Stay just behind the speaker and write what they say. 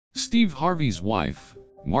Steve Harvey's wife,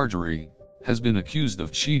 Marjorie, has been accused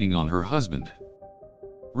of cheating on her husband.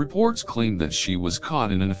 Reports claim that she was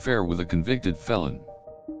caught in an affair with a convicted felon.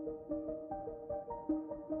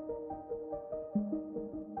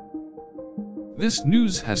 This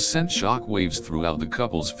news has sent shockwaves throughout the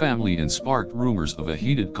couple's family and sparked rumors of a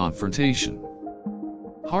heated confrontation.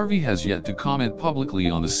 Harvey has yet to comment publicly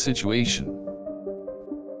on the situation.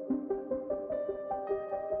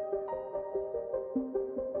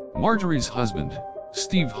 Marjorie's husband,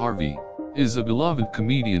 Steve Harvey, is a beloved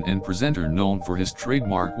comedian and presenter known for his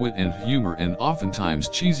trademark wit and humor and oftentimes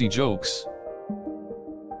cheesy jokes.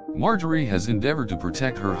 Marjorie has endeavored to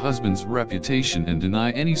protect her husband's reputation and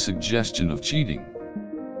deny any suggestion of cheating.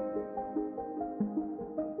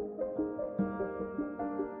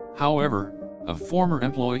 However, a former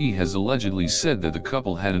employee has allegedly said that the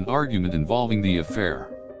couple had an argument involving the affair.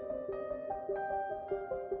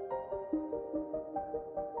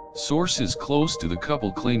 Sources close to the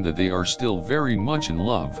couple claim that they are still very much in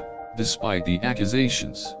love, despite the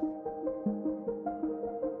accusations.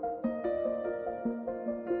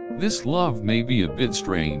 This love may be a bit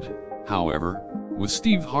strained, however, with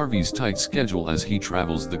Steve Harvey's tight schedule as he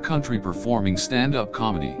travels the country performing stand-up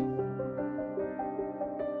comedy.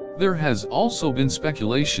 There has also been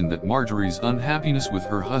speculation that Marjorie's unhappiness with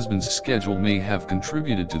her husband's schedule may have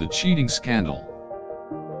contributed to the cheating scandal.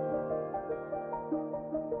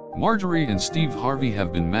 Marjorie and Steve Harvey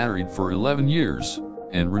have been married for 11 years,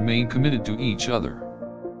 and remain committed to each other.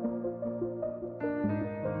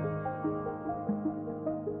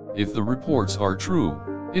 If the reports are true,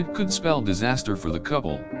 it could spell disaster for the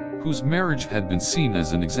couple, whose marriage had been seen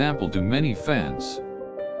as an example to many fans.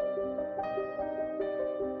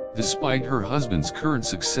 Despite her husband's current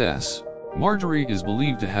success, Marjorie is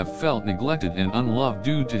believed to have felt neglected and unloved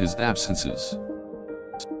due to his absences.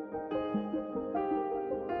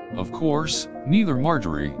 Of course, neither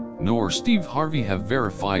Marjorie nor Steve Harvey have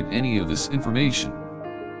verified any of this information.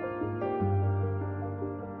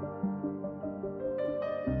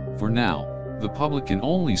 For now, the public can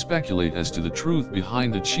only speculate as to the truth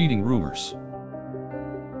behind the cheating rumors.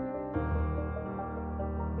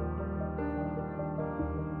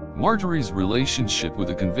 Marjorie's relationship with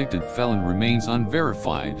a convicted felon remains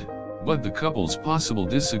unverified, but the couple's possible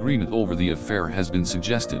disagreement over the affair has been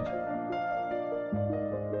suggested.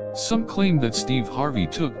 Some claim that Steve Harvey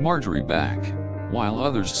took Marjorie back, while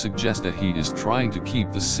others suggest that he is trying to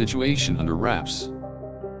keep the situation under wraps.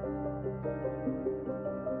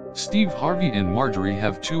 Steve Harvey and Marjorie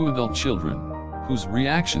have 2 adult children, whose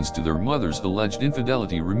reactions to their mother's alleged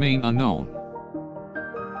infidelity remain unknown.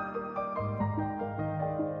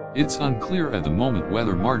 It's unclear at the moment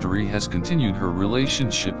whether Marjorie has continued her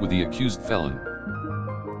relationship with the accused felon.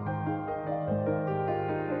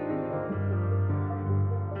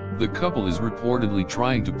 The couple is reportedly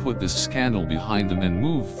trying to put this scandal behind them and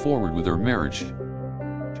move forward with their marriage.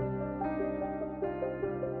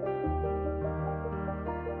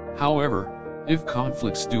 However, if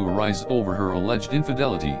conflicts do arise over her alleged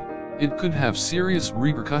infidelity, it could have serious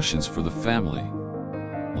repercussions for the family.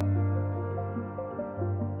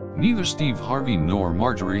 Neither Steve Harvey nor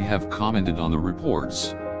Marjorie have commented on the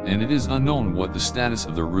reports, and it is unknown what the status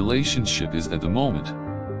of their relationship is at the moment.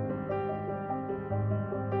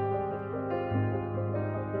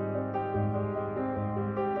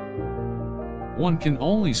 One can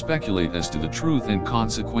only speculate as to the truth and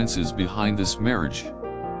consequences behind this marriage.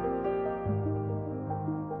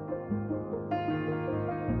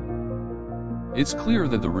 It's clear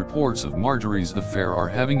that the reports of Marjorie's affair are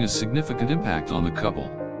having a significant impact on the couple.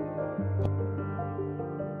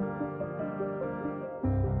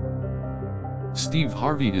 Steve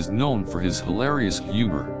Harvey is known for his hilarious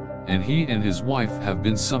humor, and he and his wife have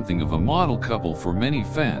been something of a model couple for many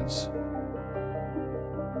fans.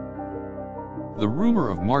 The rumor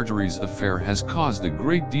of Marjorie's affair has caused a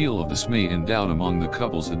great deal of dismay and doubt among the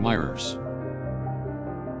couple's admirers.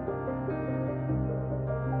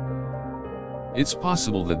 It's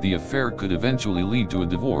possible that the affair could eventually lead to a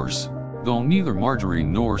divorce, though neither Marjorie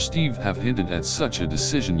nor Steve have hinted at such a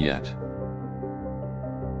decision yet.